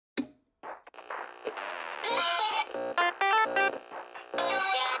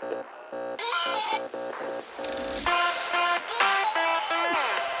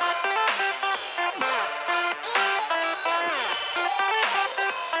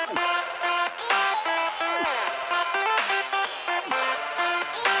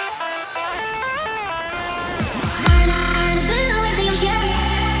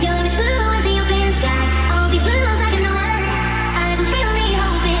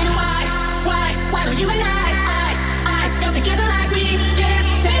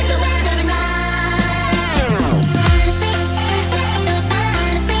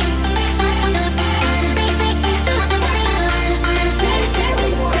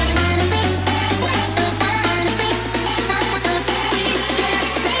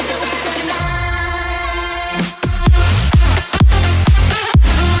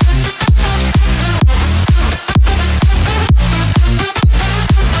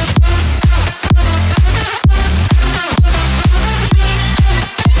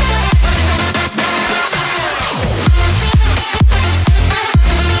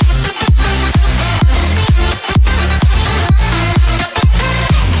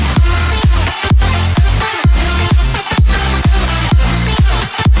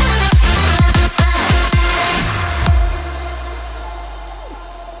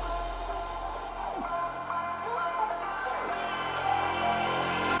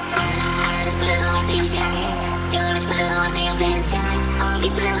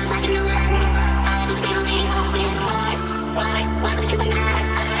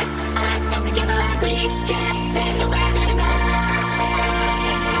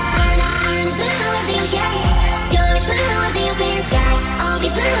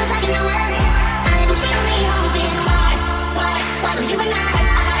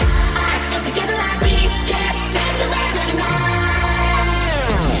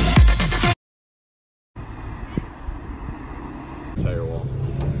Tire wall.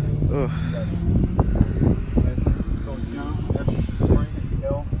 Ugh.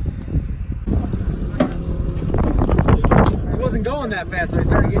 It wasn't going that fast, so I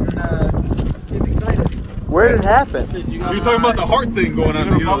started getting excited. Where did it happen? You're talking about the heart thing going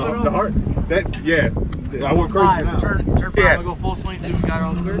on. You know, the heart. That, yeah. I went crazy now. Turn 5, Yeah. I'll go full swing, see if we got it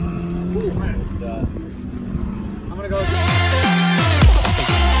all clear. I'm gonna go.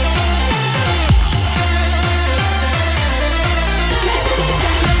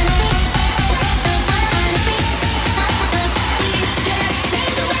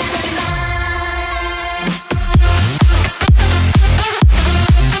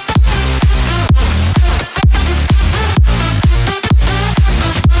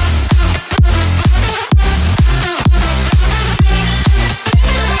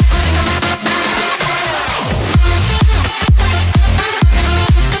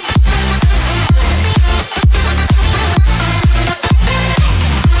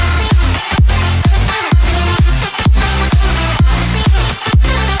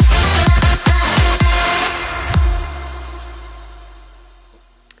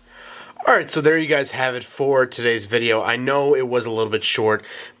 Alright, so there you guys have it for today's video. I know it was a little bit short,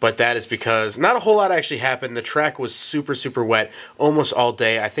 but that is because not a whole lot actually happened. The track was super wet almost all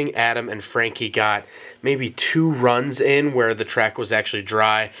day. I think Adam and Frankie got maybe 2 runs in where the track was actually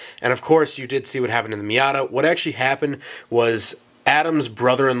dry. And of course, you did see what happened in the Miata. What actually happened was Adam's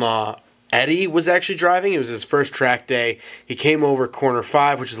brother-in-law Eddie was actually driving. It was his first track day. He came over corner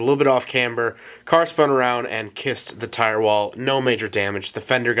 5, which is a little bit off camber. Car spun around and kissed the tire wall. No major damage. The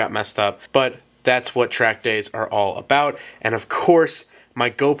fender got messed up, but that's what track days are all about. And of course, my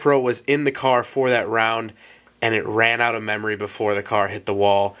GoPro was in the car for that round, and it ran out of memory before the car hit the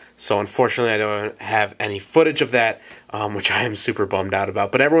wall. So unfortunately, I don't have any footage of that, which I am super bummed out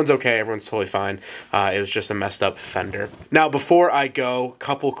about. But everyone's okay. Everyone's totally fine. It was just a messed up fender. Now, before I go,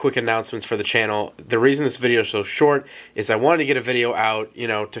 couple quick announcements for the channel. The reason this video is so short is I wanted to get a video out, you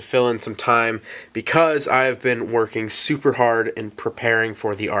know, to fill in some time because I have been working super hard in preparing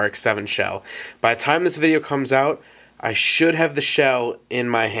for the RX-7 shell. By the time this video comes out, I should have the shell in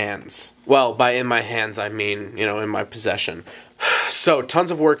my hands. Well, by in my hands, I mean, you know, in my possession. So,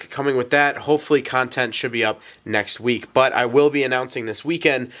 tons of work coming with that. Hopefully, content should be up next week. But I will be announcing this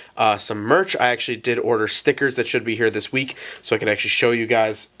weekend some merch. I actually did order stickers that should be here this week, so I can actually show you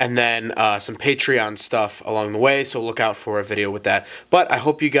guys. And then some Patreon stuff along the way, so look out for a video with that. But I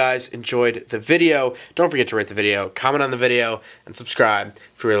hope you guys enjoyed the video. Don't forget to rate the video, comment on the video, and subscribe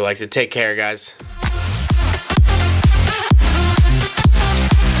if you really liked it. Take care, guys.